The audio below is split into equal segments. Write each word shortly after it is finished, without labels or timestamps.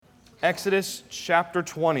Exodus chapter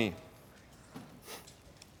 20.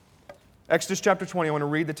 Exodus chapter 20, I want to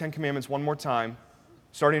read the Ten Commandments one more time,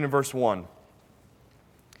 starting in verse 1.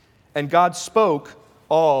 And God spoke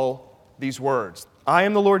all these words. I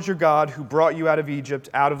am the Lord your God who brought you out of Egypt,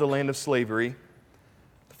 out of the land of slavery.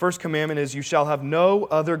 The first commandment is, you shall have no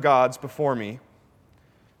other gods before me.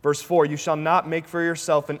 Verse 4, you shall not make for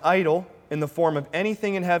yourself an idol in the form of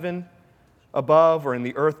anything in heaven above or in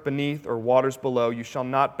the earth beneath or waters below. You shall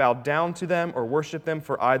not bow down to them or worship them,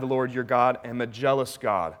 for I, the Lord your God, am a jealous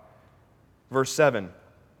God. Verse 7,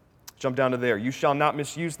 jump down to there. You shall not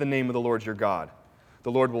misuse the name of the Lord your God.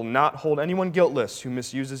 The Lord will not hold anyone guiltless who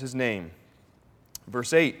misuses his name.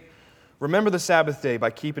 Verse 8, remember the Sabbath day by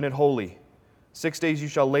keeping it holy. 6 days you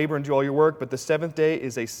shall labor and do all your work, but the seventh day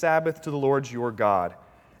is a Sabbath to the Lord your God.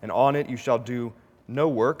 And on it you shall do no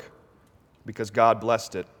work, because God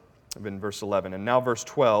blessed it. In verse 11. And now verse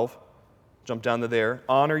 12, jump down to there.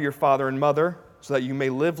 Honor your father and mother, so that you may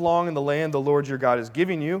live long in the land the Lord your God is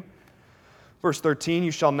giving you. Verse 13,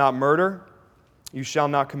 you shall not murder, you shall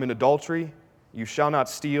not commit adultery, you shall not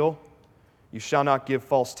steal, you shall not give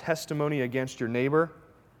false testimony against your neighbor.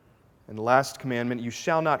 And the last commandment, you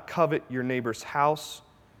shall not covet your neighbor's house,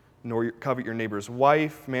 nor covet your neighbor's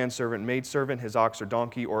wife, manservant, maidservant, his ox or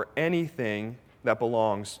donkey, or anything that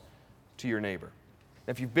belongs to your neighbor.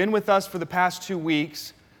 If you've been with us for the past 2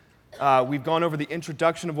 weeks, we've gone over the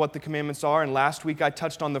introduction of what the commandments are, and last week I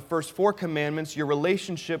touched on the first 4 commandments, your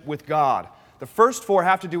relationship with God. The first 4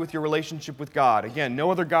 have to do with your relationship with God. Again,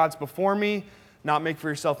 no other gods before me, not make for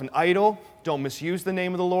yourself an idol, don't misuse the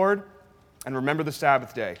name of the Lord, and remember the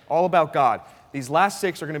Sabbath day. All about God. These last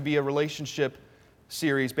 6 are going to be a relationship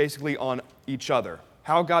series basically on each other.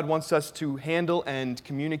 How God wants us to handle and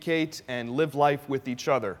communicate and live life with each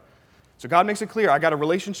other. So God makes it clear, I got a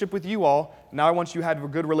relationship with you all, now I want you to have a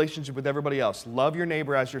good relationship with everybody else. Love your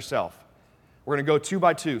neighbor as yourself. We're going to go 2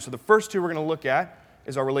 by 2. So the first 2 we're going to look at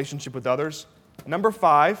is our relationship with others. Number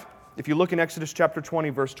 5, if you look in Exodus chapter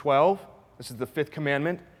 20, verse 12, this is the 5th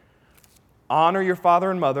commandment. Honor your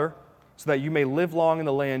father and mother, so that you may live long in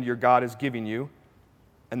the land your God is giving you.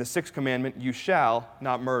 And the 6th commandment, you shall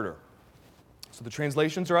not murder. So the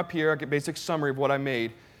translations are up here, a basic summary of what I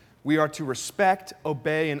made. We are to respect,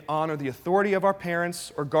 obey, and honor the authority of our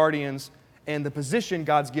parents or guardians and the position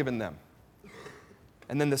God's given them.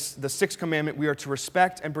 And then the 6th commandment, we are to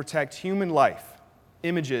respect and protect human life,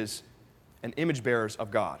 images, and image bearers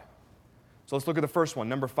of God. So let's look at the first one,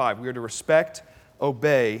 number 5. We are to respect,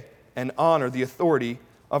 obey, and honor the authority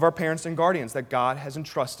of our parents and guardians that God has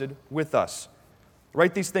entrusted with us.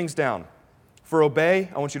 Write these things down. For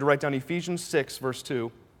obey, I want you to write down Ephesians 6, verse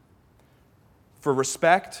 2. For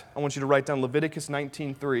respect, I want you to write down Leviticus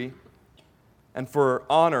 19:3. And for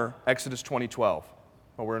honor, Exodus 20:12,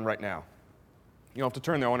 what we're in right now. You don't have to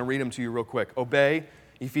turn there. I want to read them to you real quick. Obey,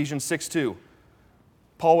 Ephesians 6:2.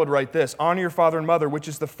 Paul would write this, honor your father and mother, which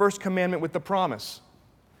is the first commandment with the promise,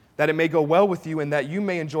 that it may go well with you and that you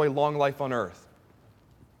may enjoy long life on earth.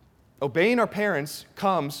 Obeying our parents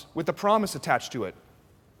comes with a promise attached to it,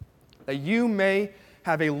 that you may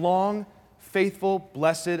have a long, faithful,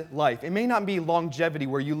 blessed life. It may not be longevity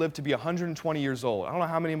where you live to be 120 years old. I don't know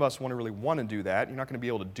how many of us really want to do that. You're not going to be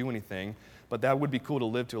able to do anything, but that would be cool to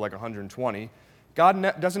live to like 120.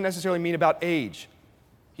 God doesn't necessarily mean about age.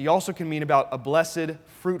 He also can mean about a blessed,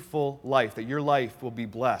 fruitful life, that your life will be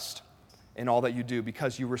blessed in all that you do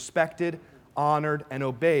because you respected, honored, and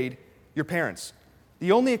obeyed your parents.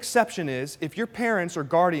 The only exception is if your parents or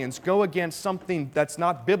guardians go against something that's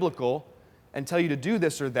not biblical and tell you to do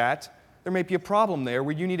this or that, there may be a problem there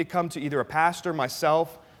where you need to come to either a pastor,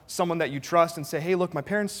 myself, someone that you trust and say, hey, look, my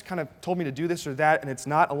parents kind of told me to do this or that and it's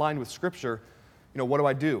not aligned with Scripture. What do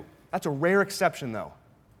I do? That's a rare exception, though.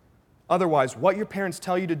 Otherwise, what your parents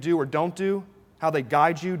tell you to do or don't do, how they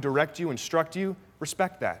guide you, direct you, instruct you,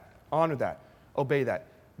 respect that, honor that, obey that.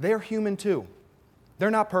 They're human too.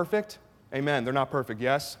 They're not perfect. Amen. They're not perfect,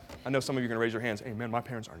 yes? I know some of you are going to raise your hands. Amen. My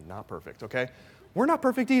parents are not perfect, okay? We're not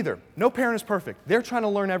perfect either. No parent is perfect. They're trying to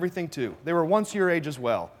learn everything too. They were once your age as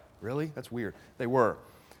well. Really? That's weird. They were.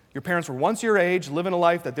 Your parents were once your age, living a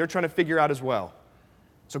life that they're trying to figure out as well.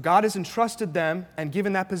 So God has entrusted them and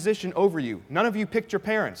given that position over you. None of you picked your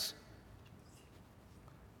parents.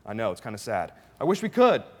 I know, it's kind of sad. I wish we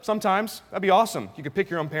could. Sometimes. That'd be awesome. You could pick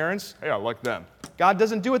your own parents. Hey, I like them. God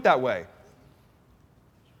doesn't do it that way.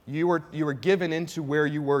 You were given into where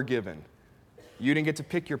you were given. You didn't get to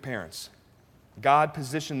pick your parents. God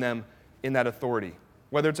positioned them in that authority,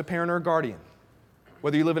 whether it's a parent or a guardian,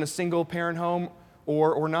 whether you live in a single parent home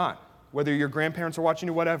or not, whether your grandparents are watching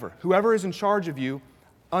you, whatever. Whoever is in charge of you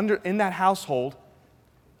in that household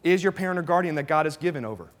is your parent or guardian that God has given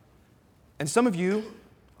over. And some of you,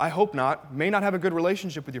 I hope not, may not have a good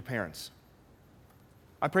relationship with your parents.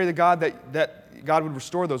 I pray to God that God would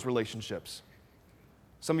restore those relationships.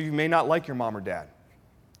 Some of you may not like your mom or dad.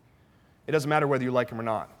 It doesn't matter whether you like them or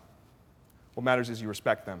not. What matters is you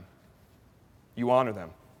respect them. You honor them.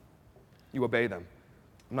 You obey them.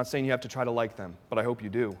 I'm not saying you have to try to like them, but I hope you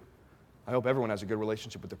do. I hope everyone has a good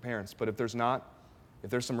relationship with their parents. But if there's not, if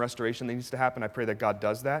there's some restoration that needs to happen, I pray that God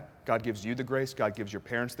does that. God gives you the grace. God gives your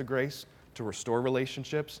parents the grace to restore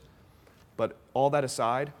relationships. But all that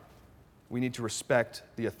aside, we need to respect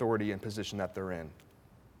the authority and position that they're in.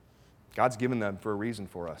 God's given them for a reason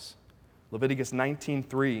for us. Leviticus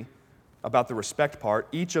 19:3, about the respect part,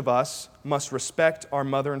 each of us must respect our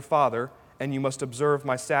mother and father, and you must observe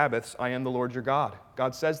my Sabbaths. I am the Lord your God.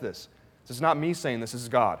 God says this. This is not me saying this, this is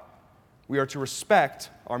God. We are to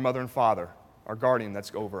respect our mother and father, our guardian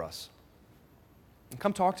that's over us. And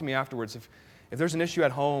come talk to me afterwards. If there's an issue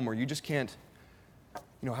at home or you just can't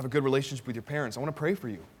have a good relationship with your parents, I want to pray for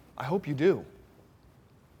you. I hope you do.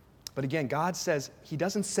 But again, God says, He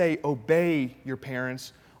doesn't say obey your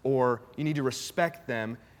parents or you need to respect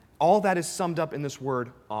them. All that is summed up in this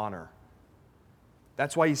word honor.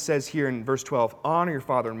 That's why He says here in verse 12, honor your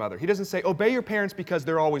father and mother. He doesn't say obey your parents because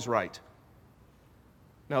they're always right.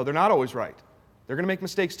 No, they're not always right. They're going to make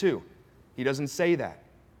mistakes too. He doesn't say that.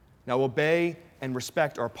 Now, obey and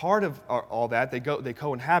respect are part of all that. They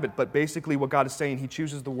co-inhabit. But basically what God is saying, He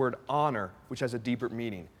chooses the word honor, which has a deeper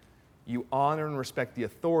meaning. You honor and respect the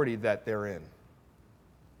authority that they're in.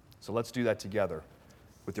 So let's do that together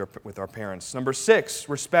with our parents. Number 6,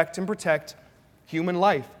 respect and protect human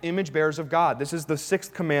life, image bearers of God. This is the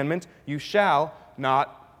 6th commandment. You shall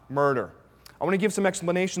not murder. I want to give some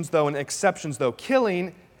explanations, though, and exceptions, though.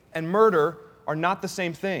 Killing and murder are not the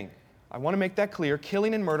same thing. I want to make that clear.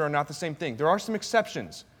 Killing and murder are not the same thing. There are some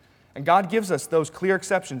exceptions, and God gives us those clear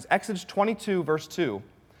exceptions. Exodus 22, verse 2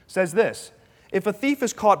 says this, if a thief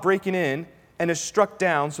is caught breaking in and is struck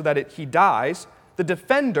down so that he dies, the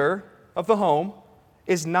defender of the home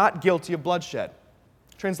is not guilty of bloodshed.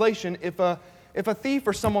 Translation, if a thief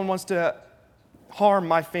or someone wants to harm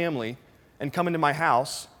my family and come into my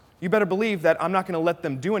house, you better believe that I'm not going to let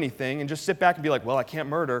them do anything and just sit back and be like, well, I can't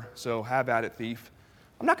murder, so have at it, thief.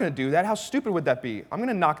 I'm not going to do that. How stupid would that be? I'm going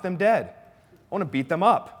to knock them dead. I want to beat them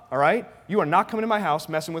up, all right? You are not coming to my house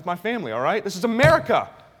messing with my family, all right? This is America.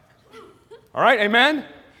 All right, amen?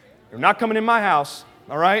 You're not coming in my house,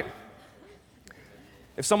 all right?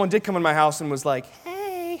 If someone did come in my house and was like,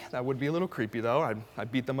 hey, that would be a little creepy, though.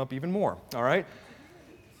 I'd beat them up even more, all right?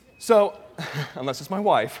 So, unless it's my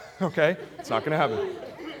wife, okay? It's not going to happen.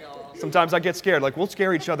 Sometimes I get scared. Like, we'll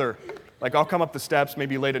scare each other. Like, I'll come up the steps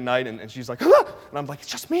maybe late at night, and she's like, ah! And I'm like,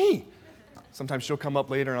 it's just me. Sometimes she'll come up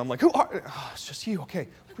later, and I'm like, who are? Oh, it's just you, okay.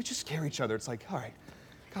 We just scare each other. It's like, all right,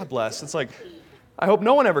 God bless. It's like, I hope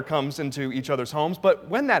no one ever comes into each other's homes, but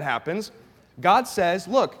when that happens, God says,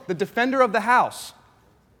 look, the defender of the house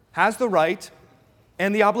has the right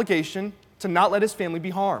and the obligation to not let his family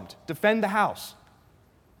be harmed. Defend the house.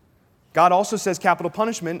 God also says capital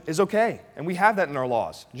punishment is okay, and we have that in our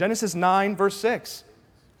laws. Genesis 9, verse 6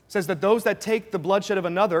 says that those that take the bloodshed of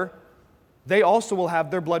another, they also will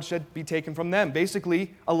have their bloodshed be taken from them.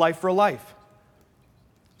 Basically, a life for a life.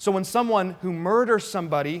 So when someone who murders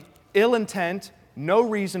somebody, ill intent, no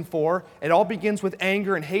reason for, it all begins with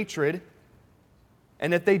anger and hatred,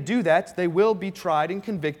 and if they do that, they will be tried and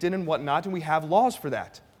convicted and whatnot, and we have laws for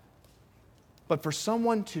that. But for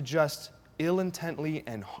someone to just ill-intently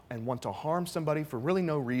and want to harm somebody for really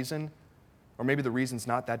no reason, or maybe the reason's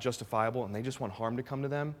not that justifiable and they just want harm to come to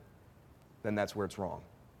them, then that's where it's wrong.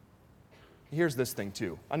 Here's this thing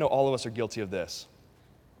too. I know all of us are guilty of this.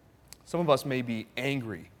 Some of us may be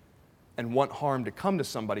angry and want harm to come to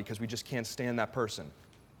somebody because we just can't stand that person.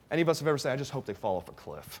 Any of us have ever said, I just hope they fall off a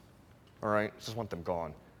cliff. All right? Just want them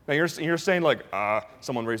gone. Now you're saying like,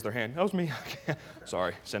 someone raised their hand. That was me.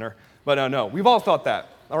 Sorry, sinner. But no, we've all thought that.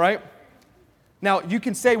 All right? Now you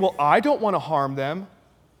can say, well, I don't want to harm them.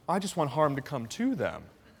 I just want harm to come to them.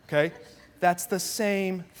 Okay? That's the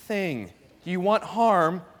same thing. You want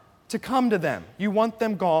harm to come to them. You want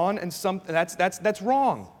them gone, and that's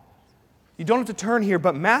wrong. You don't have to turn here,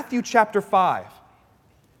 but Matthew chapter 5.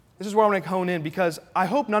 This is where I want to hone in because I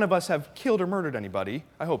hope none of us have killed or murdered anybody.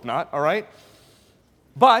 I hope not, all right?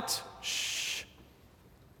 But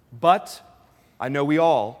I know we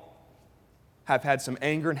all have had some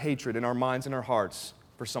anger and hatred in our minds and our hearts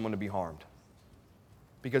for someone to be harmed.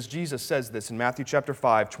 Because Jesus says this in Matthew chapter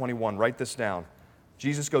 5, 21. Write this down.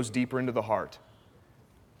 Jesus goes deeper into the heart.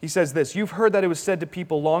 He says this, you've heard that it was said to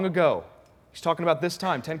people long ago. He's talking about this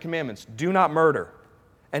time, 10 Commandments. Do not murder,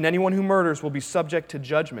 and anyone who murders will be subject to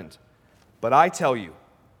judgment. But I tell you,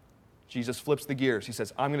 Jesus flips the gears. He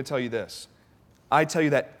says, I'm going to tell you this. I tell you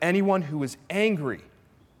that anyone who is angry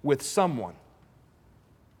with someone,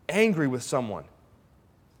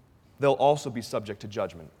 they'll also be subject to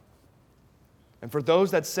judgment. And for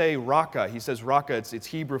those that say raka, he says raka, it's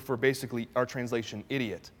Hebrew for basically our translation,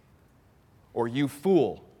 idiot, or you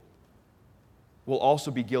fool, will also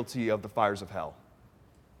be guilty of the fires of hell.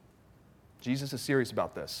 Jesus is serious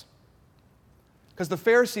about this. Because the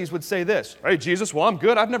Pharisees would say this, hey, Jesus, well, I'm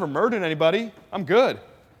good. I've never murdered anybody. I'm good.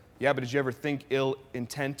 Yeah, but did you ever think ill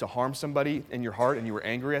intent to harm somebody in your heart and you were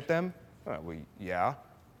angry at them? Well, yeah.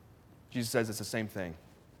 Jesus says it's the same thing.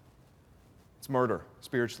 It's murder,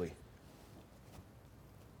 spiritually.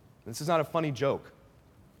 This is not a funny joke.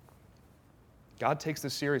 God takes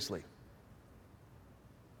this seriously.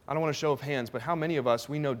 I don't want to show of hands, but how many of us,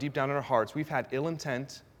 we know deep down in our hearts, we've had ill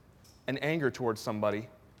intent and anger towards somebody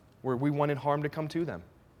where we wanted harm to come to them?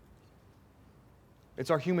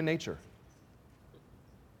 It's our human nature.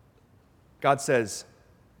 God says,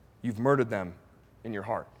 you've murdered them in your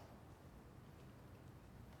heart.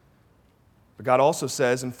 But God also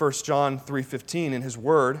says in 1 John 3:15 in his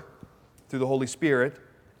word, through the Holy Spirit,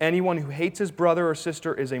 anyone who hates his brother or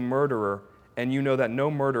sister is a murderer, and you know that no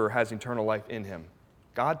murderer has eternal life in him.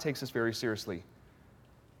 God takes this very seriously.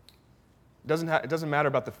 It doesn't matter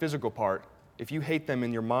about the physical part. If you hate them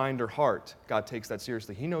in your mind or heart, God takes that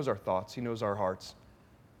seriously. He knows our thoughts. He knows our hearts.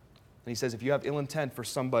 And he says if you have ill intent for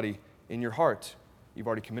somebody in your heart, you've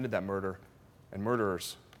already committed that murder, and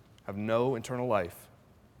murderers have no eternal life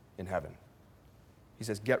in heaven. He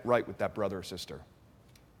says get right with that brother or sister.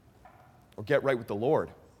 Or get right with the Lord,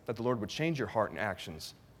 that the Lord would change your heart and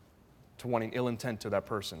actions to wanting ill intent to that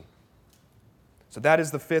person. So that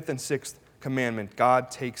is the fifth and sixth commandment.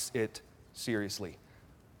 God takes it seriously.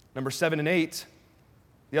 Number 7 and 8,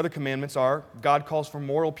 the other commandments are God calls for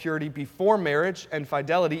moral purity before marriage and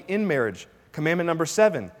fidelity in marriage. Commandment number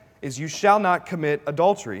 7 is you shall not commit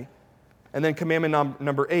adultery. And then commandment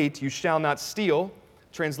number 8, you shall not steal.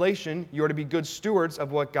 Translation, you are to be good stewards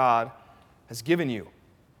of what God has given you.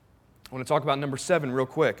 I want to talk about number 7 real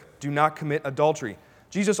quick. Do not commit adultery.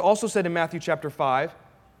 Jesus also said in Matthew chapter 5,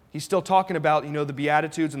 he's still talking about, the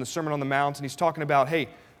Beatitudes and the Sermon on the Mount, and he's talking about, hey,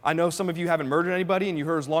 I know some of you haven't murdered anybody, and you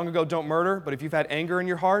heard as long ago, don't murder, but if you've had anger in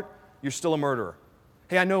your heart, you're still a murderer.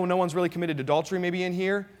 Hey, I know no one's really committed adultery maybe in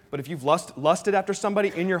here, but if you've lusted after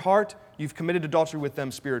somebody in your heart, you've committed adultery with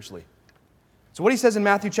them spiritually. So what he says in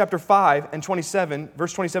Matthew chapter 5 and 27,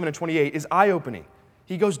 verse 27 and 28 is eye-opening.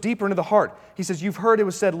 He goes deeper into the heart. He says, you've heard it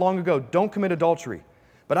was said long ago, don't commit adultery.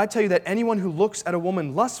 But I tell you that anyone who looks at a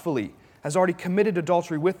woman lustfully has already committed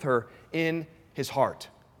adultery with her in his heart.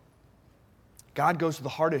 God goes to the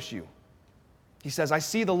heart issue. He says, I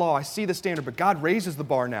see the law, I see the standard, but God raises the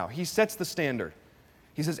bar now. He sets the standard.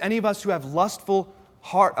 He says, any of us who have a lustful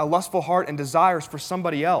heart and desires for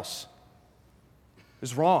somebody else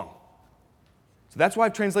is wrong. So that's why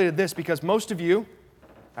I've translated this, because most of you,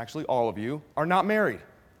 actually all of you, are not married.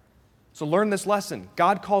 So learn this lesson.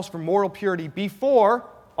 God calls for moral purity before,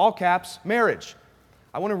 all caps, marriage.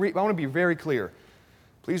 I want to be very clear.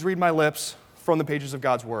 Please read my lips from the pages of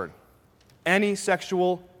God's Word. Any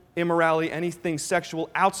sexual immorality, anything sexual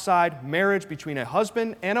outside marriage between a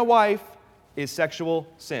husband and a wife is sexual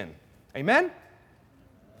sin. Amen?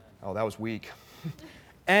 Oh, that was weak.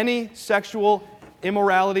 Any sexual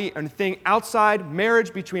immorality and thing outside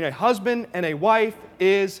marriage between a husband and a wife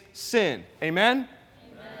is sin. Amen?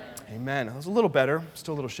 Amen. That was a little better.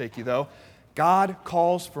 Still a little shaky, though. God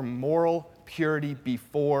calls for moral purity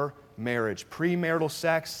before marriage. Premarital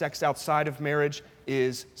sex, sex outside of marriage,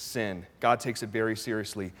 is sin. God takes it very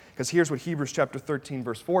seriously. Because here's what Hebrews chapter 13,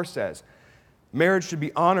 verse 4 says. Marriage should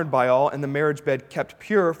be honored by all, and the marriage bed kept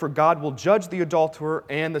pure, for God will judge the adulterer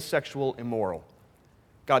and the sexual immoral.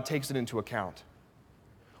 God takes it into account.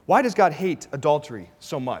 Why does God hate adultery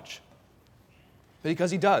so much?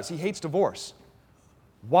 Because he does. He hates divorce.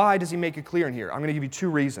 Why does he make it clear in here? I'm going to give you 2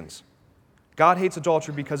 reasons. God hates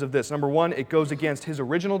adultery because of this. Number 1, it goes against his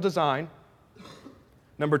original design.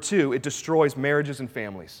 Number 2, it destroys marriages and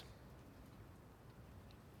families.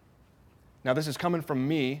 Now, this is coming from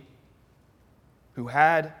me, who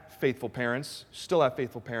had faithful parents, still have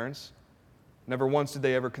faithful parents. Never once did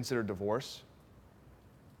they ever consider divorce.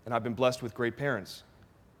 And I've been blessed with great parents.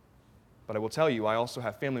 But I will tell you, I also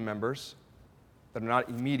have family members that are not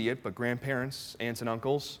immediate, but grandparents, aunts and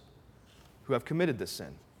uncles, who have committed this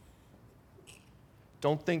sin.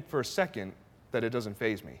 Don't think for a second that it doesn't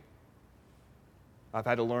faze me. I've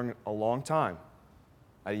had to learn a long time,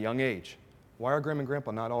 at a young age, why are Grandma and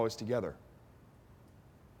Grandpa not always together?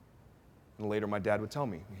 And later my dad would tell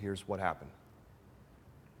me, here's what happened.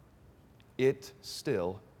 it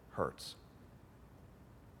still hurts.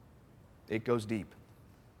 It goes deep.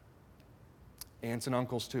 Aunts and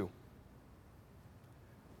uncles too,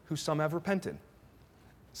 who some have repented,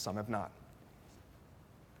 some have not.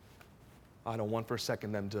 I don't want for a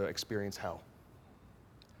second them to experience hell.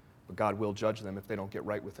 But God will judge them if they don't get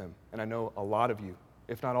right with Him. And I know a lot of you,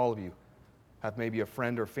 if not all of you, have maybe a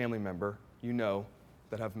friend or family member you know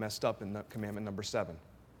that have messed up in commandment number 7.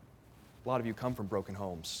 A lot of you come from broken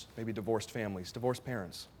homes, maybe divorced families, divorced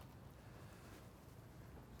parents.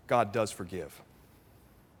 God does forgive.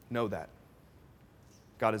 Know that.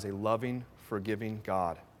 God is a loving, forgiving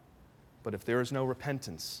God. But if there is no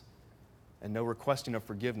repentance and no requesting of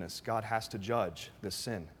forgiveness, God has to judge this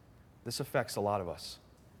sin. This affects a lot of us.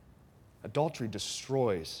 Adultery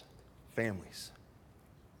destroys families,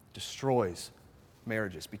 destroys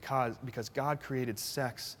marriages, because God created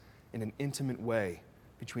sex in an intimate way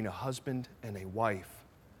between a husband and a wife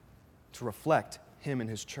to reflect Him and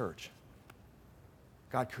His church.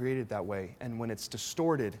 God created it that way, and when it's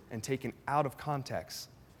distorted and taken out of context,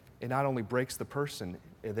 it not only breaks the person,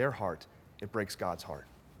 their heart, it breaks God's heart.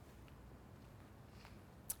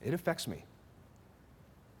 It affects me.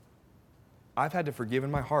 I've had to forgive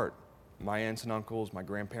in my heart my aunts and uncles, my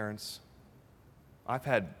grandparents. I've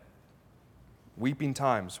had weeping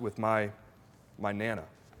times with my Nana,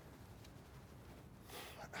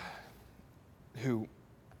 who,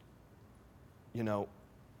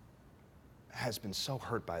 has been so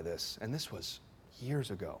hurt by this. And this was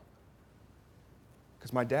years ago.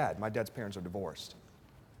 Because my dad's parents are divorced.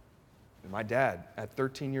 And my dad, at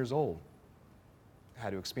 13 years old,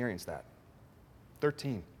 had to experience that.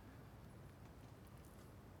 13.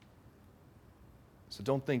 So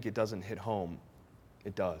don't think it doesn't hit home.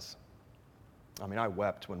 It does. I mean, I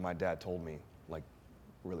wept when my dad told me,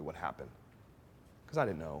 really what happened. Because I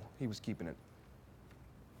didn't know. He was keeping it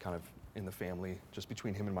kind of in the family, just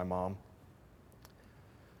between him and my mom.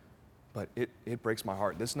 But it breaks my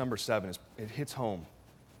heart. This number 7, it hits home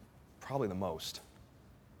probably the most.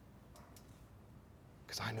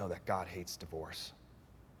 Because I know that God hates divorce.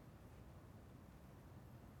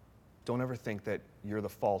 Don't ever think that you're the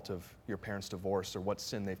fault of your parents' divorce or what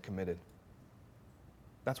sin they've committed.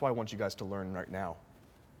 That's why I want you guys to learn right now.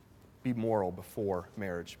 Be moral before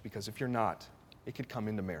marriage, because if you're not, it could come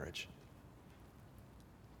into marriage.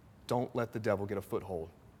 Don't let the devil get a foothold.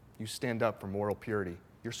 You stand up for moral purity.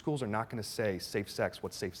 Your schools are not going to say safe sex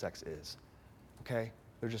what safe sex is. Okay?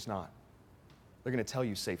 They're just not. They're going to tell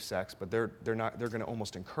you safe sex, but they're going to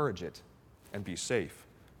almost encourage it and be safe.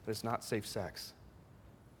 But it's not safe sex.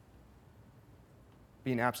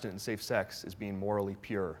 Being abstinent in safe sex is being morally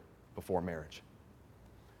pure before marriage.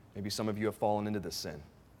 Maybe some of you have fallen into this sin.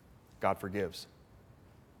 God forgives.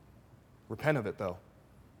 Repent of it, though.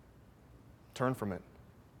 Turn from it,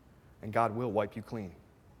 and God will wipe you clean.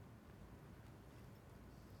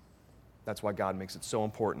 That's why God makes it so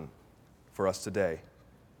important for us today,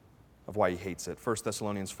 of why He hates it. 1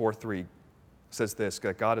 Thessalonians 4:3 says this,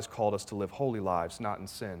 that God has called us to live holy lives, not in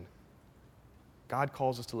sin. God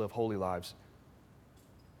calls us to live holy lives.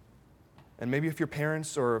 And maybe if your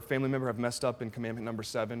parents or a family member have messed up in commandment number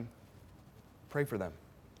 7, pray for them.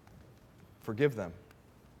 Forgive them.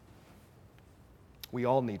 We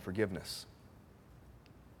all need forgiveness.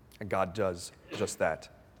 And God does just that.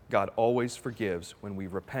 God always forgives when we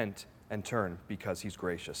repent and turn because He's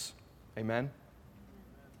gracious. Amen?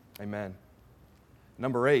 Amen.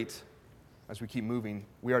 Number 8, as we keep moving,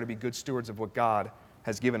 we are to be good stewards of what God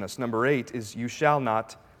has given us. Number 8 is you shall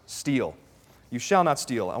not steal. You shall not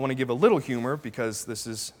steal. I want to give a little humor because this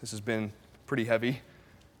has been pretty heavy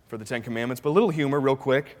for the 10 Commandments, but a little humor real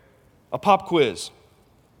quick. A pop quiz.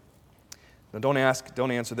 Now don't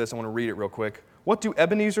answer this. I want to read it real quick. What do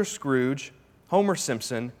Ebenezer Scrooge, Homer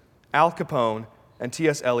Simpson, Al Capone, and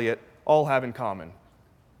T.S. Eliot all have in common?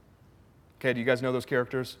 Okay, do you guys know those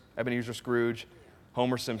characters? Ebenezer Scrooge,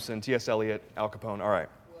 Homer Simpson, T.S. Eliot, Al Capone. All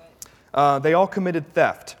right. They all committed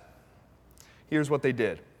theft. Here's what they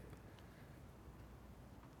did.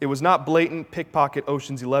 It was not blatant pickpocket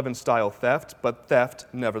Ocean's 11 style theft, but theft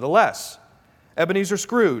nevertheless. Ebenezer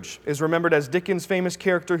Scrooge is remembered as Dickens' famous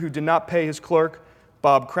character who did not pay his clerk,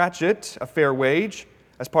 Bob Cratchit, a fair wage.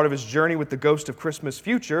 As part of his journey with the ghost of Christmas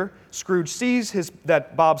future, Scrooge sees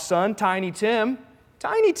that Bob's son, Tiny Tim,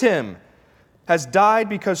 has died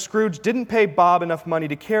because Scrooge didn't pay Bob enough money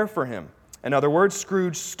to care for him. In other words,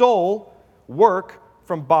 Scrooge stole work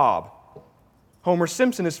from Bob. Homer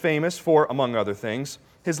Simpson is famous for, among other things,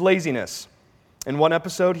 his laziness. In one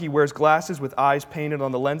episode, he wears glasses with eyes painted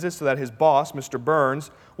on the lenses so that his boss, Mr.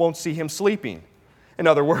 Burns, won't see him sleeping. In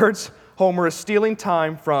other words, Homer is stealing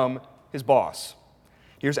time from his boss.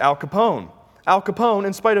 Here's Al Capone. Al Capone,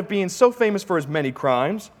 in spite of being so famous for his many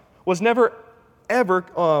crimes, was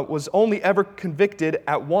only ever convicted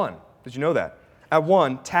at one. Did you know that? At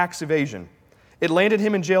one, tax evasion. It landed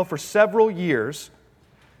him in jail for several years.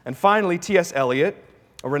 And finally, T.S. Eliot,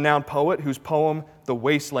 a renowned poet whose poem, The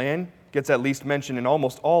Wasteland, gets at least mentioned in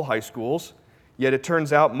almost all high schools, yet it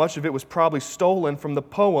turns out much of it was probably stolen from the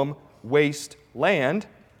poem Waste Land,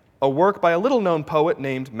 a work by a little-known poet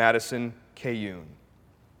named Madison Cayune.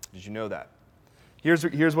 Did you know that?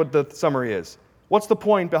 Here's what the summary is. What's the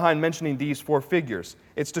point behind mentioning these four figures?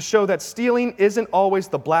 It's to show that stealing isn't always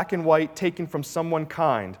the black and white taken from someone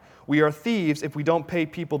kind. We are thieves if we don't pay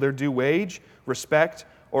people their due wage, respect,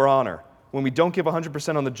 or honor. When we don't give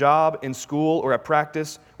 100% on the job, in school, or at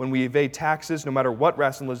practice, when we evade taxes no matter what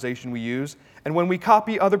rationalization we use, and when we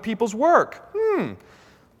copy other people's work.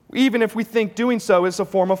 Even if we think doing so is a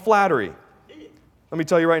form of flattery. Let me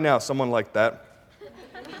tell you right now, someone like that.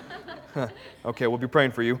 Okay, we'll be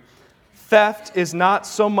praying for you. Theft is not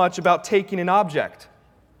so much about taking an object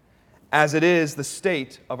as it is the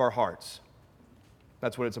state of our hearts.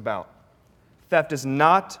 That's what it's about. Theft is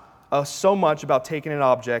not so much about taking an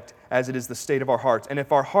object as it is the state of our hearts. And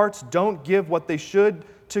if our hearts don't give what they should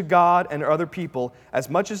to God and other people, as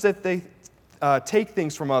much as if they take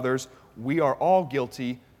things from others, we are all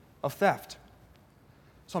guilty of theft.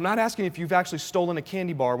 So I'm not asking if you've actually stolen a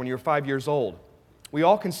candy bar when you were 5 years old. We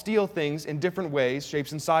all can steal things in different ways,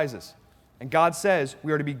 shapes, and sizes. And God says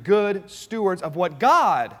we are to be good stewards of what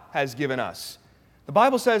God has given us. The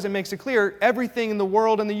Bible says, it makes it clear, everything in the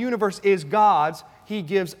world and the universe is God's. He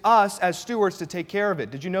gives us as stewards to take care of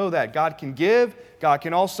it. Did you know that? God can give. God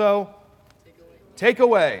can also take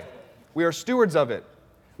away. We are stewards of it.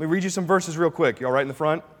 Let me read you some verses real quick. You all right in the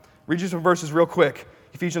front? Read you some verses real quick.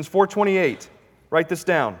 Ephesians 4:28. Write this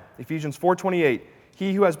down. Ephesians 4:28.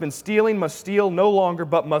 He who has been stealing must steal no longer,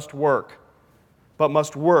 but must work,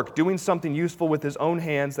 doing something useful with his own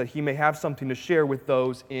hands that he may have something to share with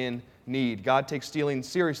those in need. God takes stealing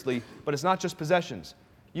seriously, but it's not just possessions.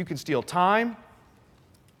 You can steal time.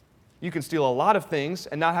 You can steal a lot of things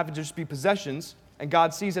and not have to just be possessions, and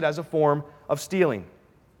God sees it as a form of stealing.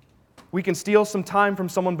 We can steal some time from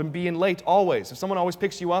someone by being late always. If someone always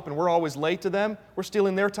picks you up and we're always late to them, we're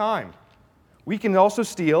stealing their time. We can also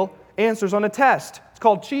steal answers on a test. It's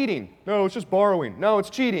called cheating. No, it's just borrowing. No, it's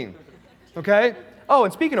cheating. Okay? Oh,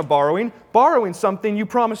 and speaking of borrowing something you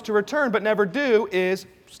promise to return but never do is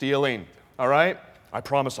stealing. All right? I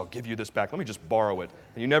promise I'll give you this back. Let me just borrow it.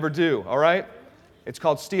 And you never do. All right? It's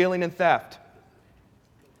called stealing and theft.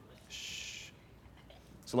 Shh.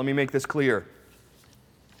 So let me make this clear.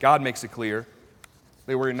 God makes it clear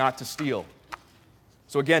that we're not to steal.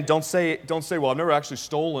 So again, don't say, well, I've never actually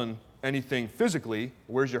stolen anything physically.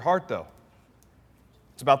 Where's your heart, though?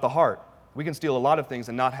 It's about the heart. We can steal a lot of things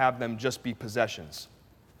and not have them just be possessions.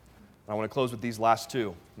 I want to close with these last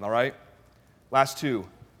two, all right? Last two.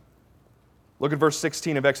 Look at verse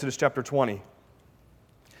 16 of Exodus chapter 20.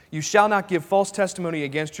 You shall not give false testimony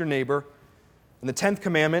against your neighbor. And the 10th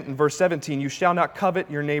commandment in verse 17, you shall not covet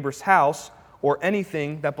your neighbor's house or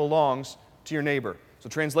anything that belongs to your neighbor. So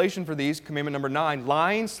translation for these, commandment number 9,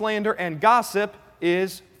 lying, slander, and gossip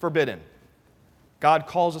is forbidden. God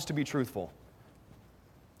calls us to be truthful.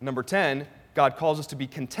 Number 10, God calls us to be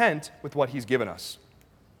content with what He's given us.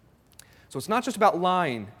 So it's not just about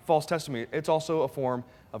lying, false testimony. It's also a form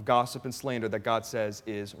of gossip and slander that God says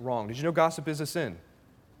is wrong. Did you know gossip is a sin?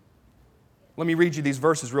 Let me read you these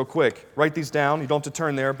verses real quick. Write these down. You don't have to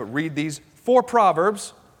turn there, but read these 4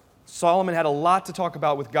 Proverbs. Solomon had a lot to talk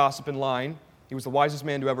about with gossip and lying. He was the wisest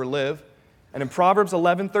man to ever live. And in Proverbs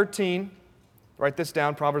 11:13, write this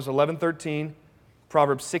down, Proverbs 11:13,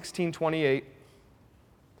 Proverbs 16:28,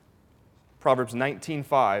 Proverbs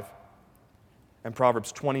 19:5, and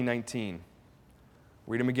Proverbs 20:19.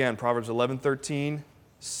 Read them again, Proverbs 11:13,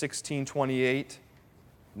 16:28,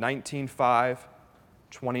 19:5,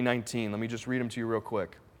 20:19. Let me just read them to you real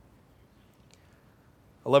quick.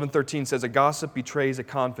 11:13 says, a gossip betrays a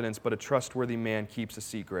confidence, but a trustworthy man keeps a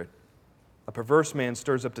secret. A perverse man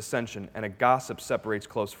stirs up dissension, and a gossip separates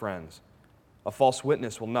close friends. A false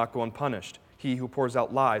witness will not go unpunished. He who pours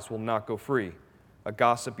out lies will not go free. A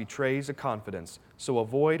gossip betrays a confidence, so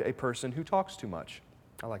avoid a person who talks too much.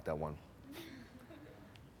 I like that one.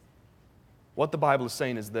 What the Bible is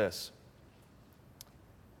saying is this.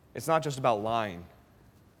 It's not just about lying.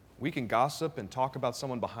 We can gossip and talk about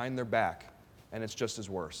someone behind their back, and it's just as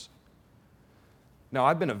worse. Now,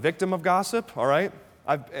 I've been a victim of gossip, all right?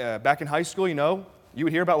 Back in high school, you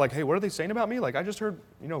would hear about like, hey, what are they saying about me? Like, I just heard,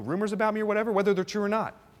 rumors about me or whatever, whether they're true or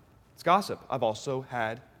not. It's gossip. I've also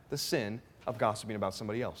had the sin of gossiping about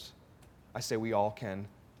somebody else. I say we all can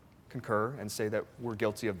concur and say that we're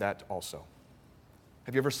guilty of that also.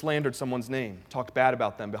 Have you ever slandered someone's name, talked bad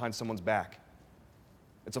about them behind someone's back?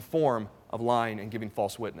 It's a form of lying and giving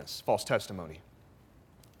false witness, false testimony.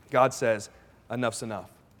 God says, enough's enough.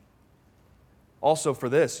 Also for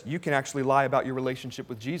this, you can actually lie about your relationship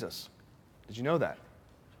with Jesus. Did you know that?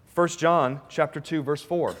 1 John chapter 2, verse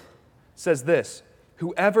 4 says this,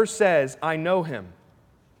 whoever says, I know him,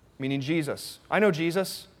 meaning Jesus. I know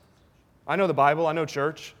Jesus. I know the Bible. I know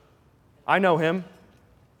church. I know him.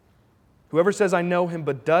 Whoever says, I know him,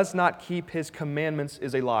 but does not keep his commandments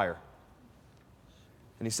is a liar.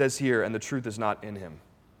 And he says here, and the truth is not in him.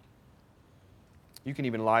 You can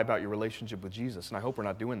even lie about your relationship with Jesus, and I hope we're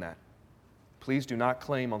not doing that. Please do not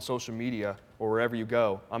claim on social media or wherever you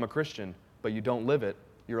go, I'm a Christian, but you don't live it,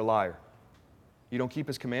 you're a liar. You don't keep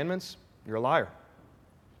his commandments, you're a liar.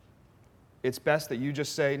 It's best that you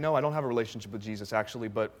just say, no, I don't have a relationship with Jesus actually,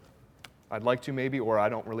 but I'd like to maybe, or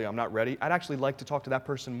I'm not ready. I'd actually like to talk to that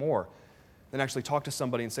person more than actually talk to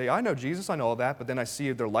somebody and say, I know Jesus, I know all that, but then I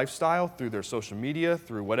see their lifestyle through their social media,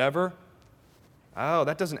 through whatever. Oh,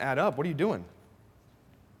 that doesn't add up. What are you doing?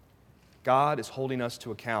 God is holding us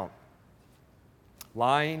to account.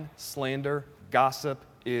 Lying, slander, gossip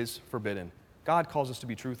is forbidden. God calls us to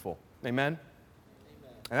be truthful. Amen?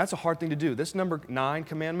 And that's a hard thing to do. This number 9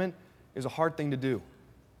 commandment is a hard thing to do.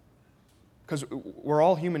 Because we're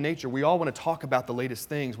all human nature. We all want to talk about the latest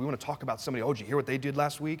things. We want to talk about somebody. Oh, did you hear what they did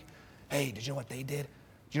last week? Hey, did you know what they did? Do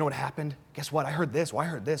you know what happened? Guess what? I heard this. Well, I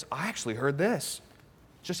heard this. I actually heard this.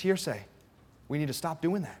 Just hearsay. We need to stop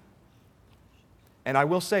doing that. And I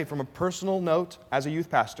will say, from a personal note, as a youth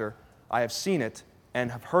pastor, I have seen it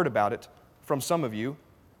and have heard about it from some of you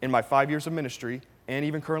in my 5 years of ministry, and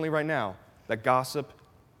even currently right now, that gossip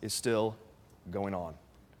is still going on.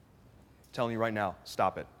 I'm telling you right now,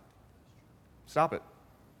 stop it. Stop it.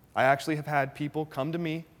 I actually have had people come to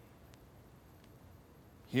me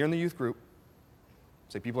here in the youth group,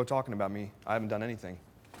 say, people are talking about me. I haven't done anything.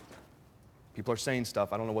 People are saying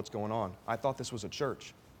stuff. I don't know what's going on. I thought this was a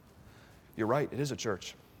church. You're right, it is a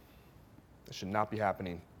church. This should not be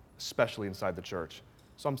happening, especially inside the church.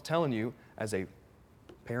 So I'm telling you, as a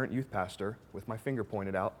parent youth pastor, with my finger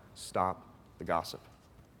pointed out, stop the gossip.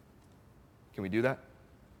 Can we do that?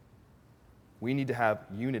 We need to have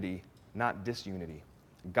unity, not disunity.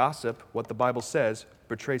 Gossip, what the Bible says,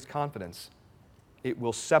 betrays confidence. It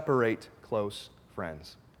will separate close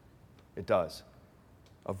friends. It does.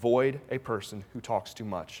 Avoid a person who talks too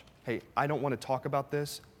much. Hey, I don't want to talk about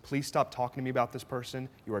this. Please stop talking to me about this person.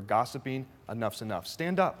 You are gossiping. Enough's enough.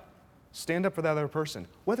 Stand up. Stand up for that other person,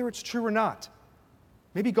 whether it's true or not.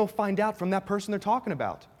 Maybe go find out from that person they're talking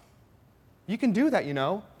about. You can do that, you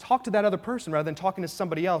know. Talk to that other person rather than talking to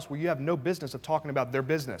somebody else where you have no business of talking about their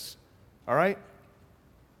business. All right?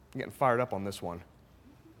 I'm getting fired up on this one.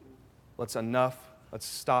 Let's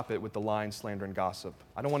stop it with the lying, slander, and gossip.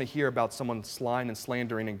 I don't want to hear about someone lying and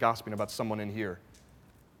slandering and gossiping about someone in here.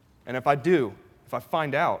 And if I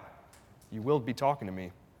find out, you will be talking to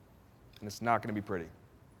me, and it's not going to be pretty.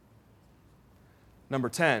 Number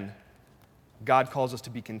 10, God calls us to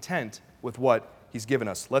be content with what He's given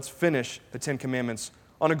us. Let's finish the 10 Commandments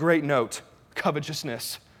on a great note,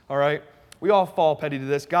 covetousness, all right? We all fall petty to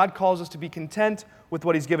this. God calls us to be content with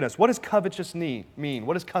what He's given us. What does covetous mean?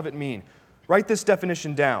 What does covet mean? Write this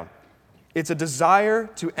definition down. It's a desire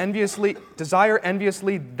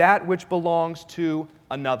enviously that which belongs to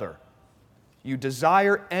another. You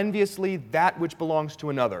desire enviously that which belongs to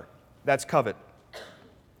another. That's covet.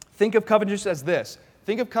 Think of covetousness as this.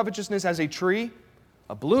 Think of covetousness as a tree,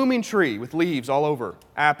 a blooming tree with leaves all over,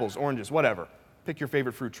 apples, oranges, whatever. Pick your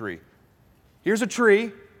favorite fruit tree. Here's a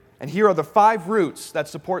tree, and here are the 5 roots that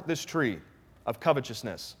support this tree of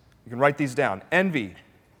covetousness. You can write these down. Envy,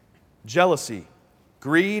 jealousy,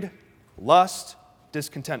 greed, lust,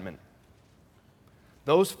 discontentment.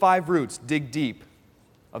 Those 5 roots dig deep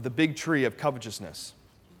of the big tree of covetousness.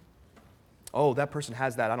 Oh, that person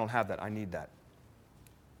has that. I don't have that. I need that.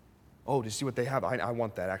 Oh, do you see what they have? I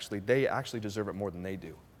want that, actually. They actually deserve it more than they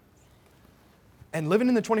do. And living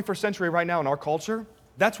in the 21st century right now in our culture,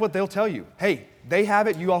 that's what they'll tell you. Hey, they have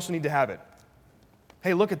it. You also need to have it.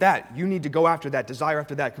 Hey, look at that. You need to go after that, desire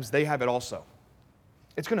after that, because they have it also.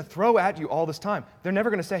 It's going to throw at you all this time. They're never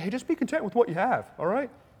going to say, hey, just be content with what you have, all right?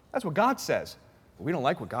 That's what God says. But we don't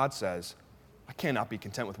like what God says. I cannot be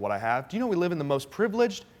content with what I have. Do you know we live in the most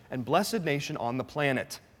privileged and blessed nation on the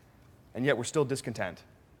planet, and yet we're still discontent?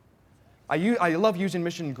 I love using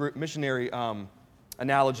missionary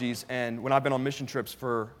analogies, and when I've been on mission trips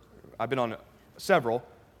I've been on several.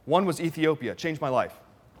 One was Ethiopia. Changed my life.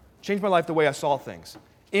 Changed my life the way I saw things.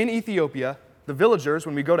 In Ethiopia, The villagers,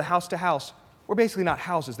 when we go to house, were basically not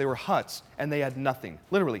houses, they were huts, and they had nothing,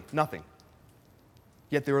 literally nothing.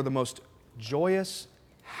 Yet they were the most joyous,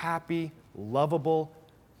 happy, lovable,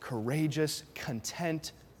 courageous,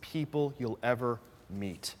 content people you'll ever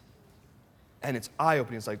meet. And it's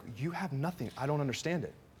eye-opening. It's like, you have nothing. I don't understand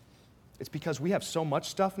it. It's because we have so much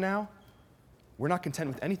stuff now, we're not content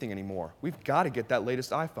with anything anymore. We've got to get that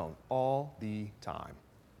latest iPhone all the time.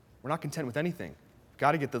 We're not content with anything. We've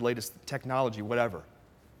got to get the latest technology, whatever.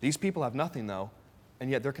 These people have nothing, though, and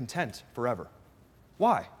yet they're content forever.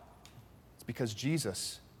 Why? It's because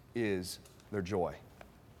Jesus is their joy.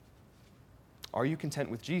 Are you content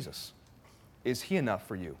with Jesus? Is he enough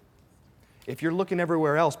for you? If you're looking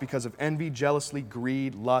everywhere else because of envy, jealousy,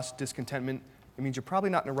 greed, lust, discontentment, it means you're probably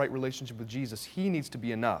not in a right relationship with Jesus. He needs to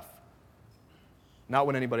be enough, not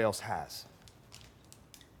what anybody else has.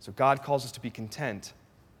 So God calls us to be content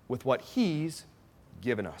with what he's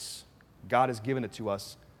given us. God has given it to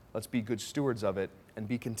us. Let's be good stewards of it and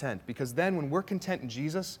be content. Because then when we're content in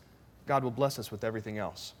Jesus, God will bless us with everything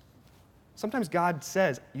else. Sometimes God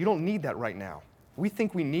says, you don't need that right now. We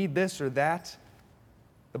think we need this or that.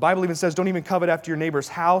 The Bible even says, don't even covet after your neighbor's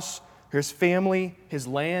house, his family, his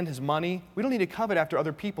land, his money. We don't need to covet after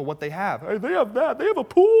other people what they have. Hey, they have that. They have a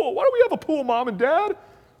pool. Why do we have a pool, Mom and Dad?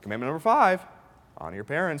 Commandment number 5, honor your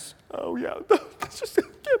parents. Oh, yeah, that's just, I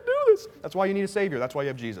can't do this. That's why you need a Savior. That's why you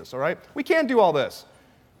have Jesus, all right? We can't do all this.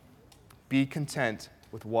 Be content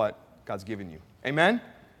with what God's given you. Amen?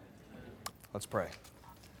 Let's pray.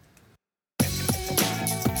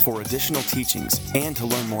 For additional teachings and to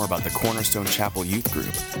learn more about the Cornerstone Chapel Youth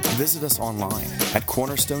Group, visit us online at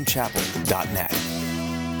cornerstonechapel.net.